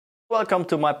Welcome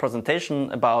to my presentation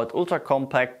about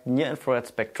ultra-compact near-infrared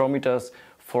spectrometers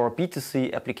for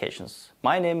B2C applications.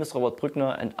 My name is Robert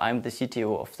Brückner and I'm the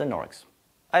CTO of Senorics.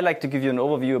 I'd like to give you an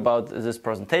overview about this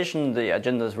presentation. The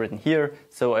agenda is written here,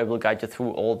 so I will guide you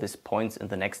through all these points in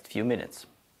the next few minutes.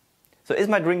 So is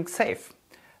my drink safe?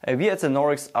 We at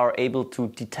Senorics are able to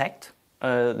detect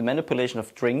the manipulation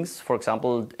of drinks, for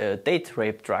example, date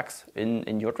rape drugs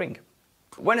in your drink.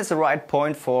 When is the right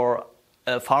point for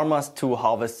farmers to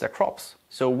harvest their crops?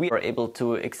 So we are able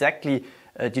to exactly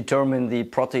determine the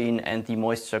protein and the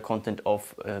moisture content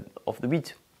of the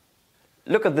wheat.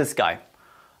 Look at this guy.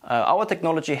 Our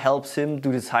technology helps him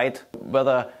to decide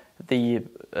whether the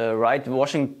right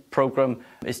washing program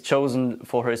is chosen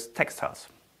for his textiles.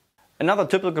 Another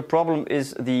typical problem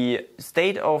is the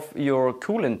state of your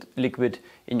coolant liquid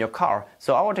in your car.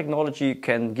 So our technology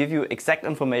can give you exact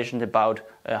information about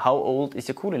how old is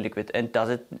your coolant liquid and does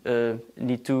it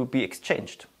need to be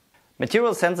exchanged.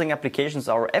 Material sensing applications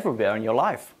are everywhere in your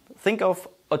life. Think of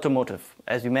automotive,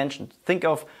 as we mentioned. Think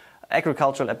of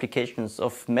agricultural applications,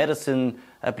 of medicine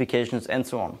applications and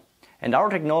so on. And our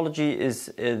technology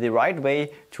is the right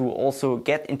way to also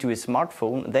get into a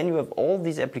smartphone. Then you have all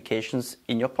these applications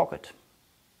in your pocket.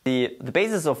 The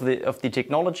basis of the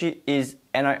technology is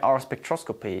NIR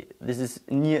spectroscopy. This is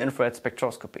near-infrared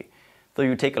spectroscopy. So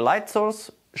you take a light source,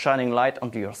 shining light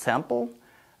onto your sample,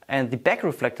 and the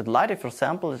back-reflected light of your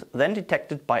sample is then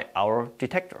detected by our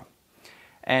detector.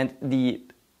 And the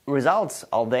results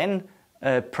are then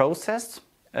processed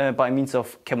by means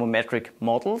of chemometric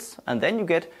models, and then you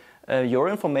get your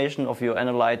information of your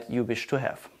analyte you wish to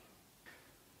have.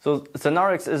 So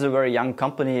Senorics is a very young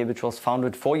company which was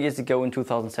founded 4 years ago in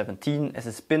 2017 as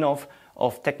a spin-off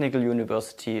of Technical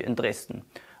University in Dresden.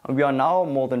 And we are now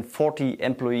more than 40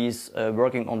 employees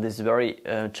working on this very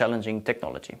challenging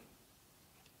technology.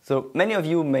 So many of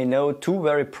you may know two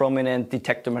very prominent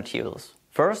detector materials.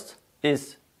 First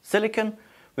is silicon,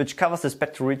 which covers the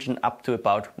spectral region up to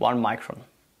about 1 micron.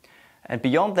 And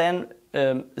beyond then,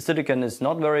 silicon is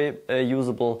not very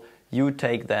usable. You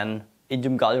take then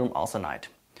indium gallium arsenide.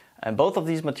 And both of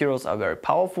these materials are very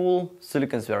powerful.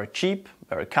 Silicon is very cheap,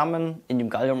 very common. Indium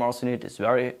gallium arsenide is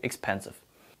very expensive.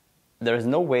 There is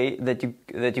no way that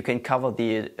you can cover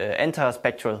the entire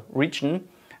spectral region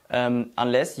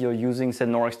unless you're using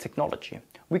Senorics technology.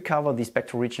 We cover the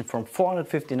spectral region from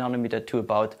 450 nanometer to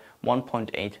about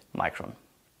 1.8 micron.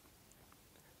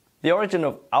 The origin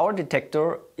of our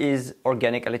detector is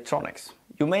organic electronics.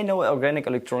 You may know organic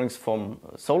electronics from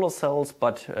solar cells,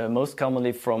 but most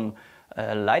commonly from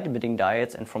light-emitting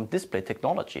diodes and from display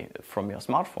technology, from your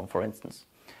smartphone, for instance.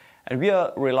 And we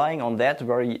are relying on that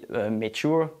very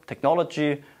mature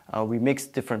technology. We mix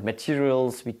different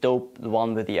materials, we dope the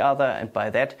one with the other, and by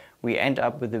that we end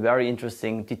up with a very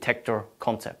interesting detector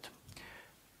concept.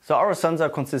 So our sensor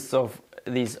consists of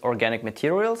these organic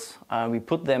materials. We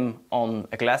put them on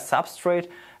a glass substrate,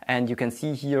 and you can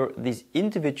see here these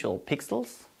individual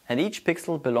pixels, and each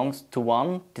pixel belongs to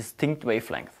one distinct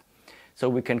wavelength. So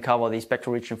we can cover the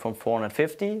spectral region from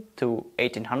 450 to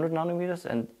 1800 nanometers,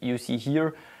 and you see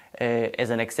here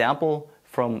as an example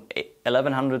from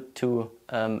 1100 to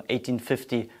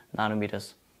 1850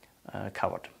 nanometers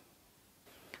covered.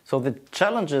 So the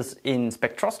challenges in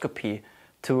spectroscopy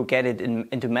to get it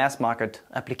into mass market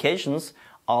applications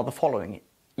are the following.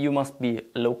 You must be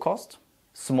low cost,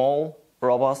 small,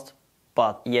 robust,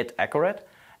 but yet accurate.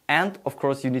 And of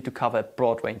course, you need to cover a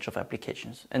broad range of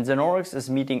applications. And Senorics is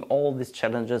meeting all these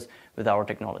challenges with our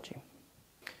technology.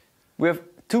 We have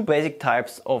two basic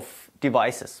types of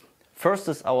devices. First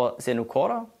is our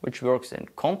xenocoder, which works in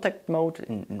contact mode,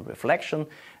 in reflection,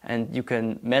 and you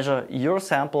can measure your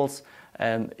samples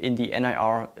in the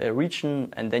NIR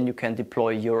region, and then you can deploy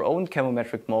your own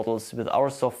chemometric models with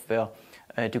our software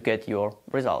to get your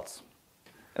results.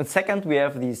 And second, we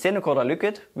have the xenocoder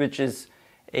liquid, which is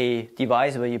a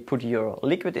device where you put your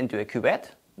liquid into a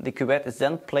cuvette. The cuvette is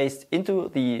then placed into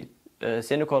the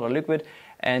xenocoder liquid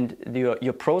and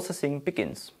your processing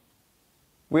begins.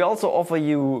 We also offer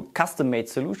you custom-made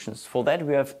solutions. For that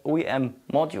we have OEM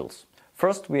modules.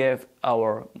 First we have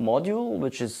our module,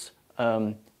 which is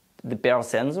the bare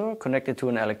sensor connected to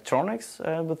an electronics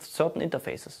with certain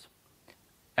interfaces.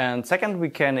 And second, we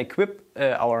can equip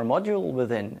our module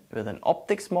with an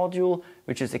optics module,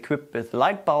 which is equipped with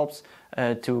light bulbs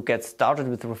to get started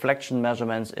with reflection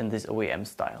measurements in this OEM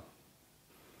style.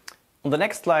 On the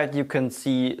next slide, you can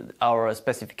see our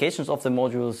specifications of the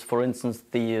modules, for instance,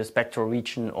 the spectral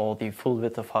region or the full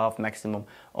width of half maximum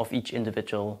of each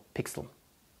individual pixel.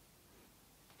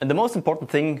 And the most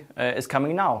important thing is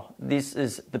coming now. This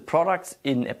is the products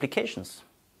in applications.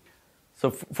 So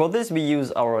for this we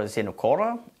use our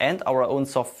Xenocoder and our own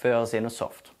software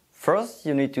Xenosoft. First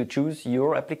you need to choose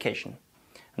your application.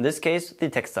 In this case the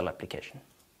textile application.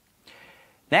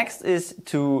 Next is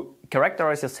to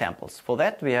characterize your samples. For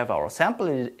that we have our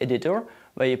sample editor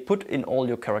where you put in all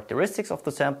your characteristics of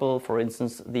the sample, for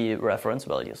instance the reference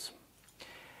values.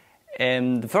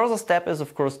 And the further step is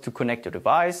of course to connect your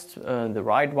device, the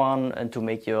right one, and to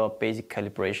make your basic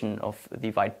calibration of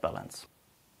the white balance.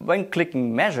 When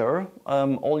clicking measure,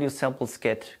 all your samples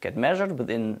get measured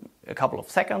within a couple of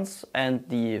seconds, and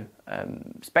the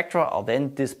spectra are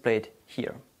then displayed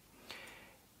here.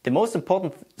 The most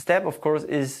important step, of course,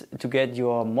 is to get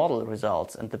your model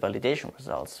results and the validation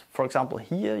results. For example,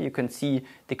 here you can see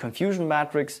the confusion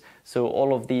matrix, so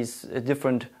all of these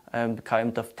different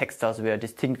kind of textiles were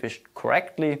distinguished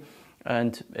correctly,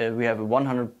 and we have a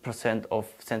 100% of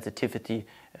sensitivity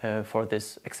for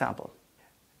this example.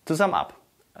 To sum up,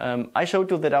 I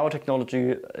showed you that our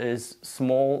technology is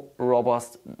small,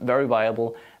 robust, very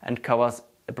viable, and covers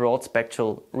a broad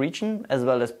spectral region as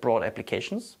well as broad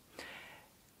applications.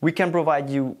 We can provide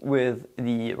you with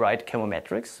the right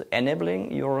chemometrics,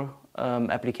 enabling your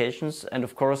applications, and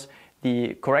of course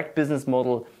the correct business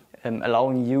model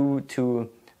allowing you to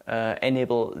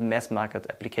enable mass market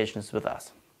applications with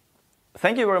us.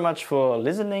 Thank you very much for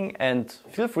listening, and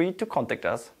feel free to contact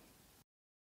us.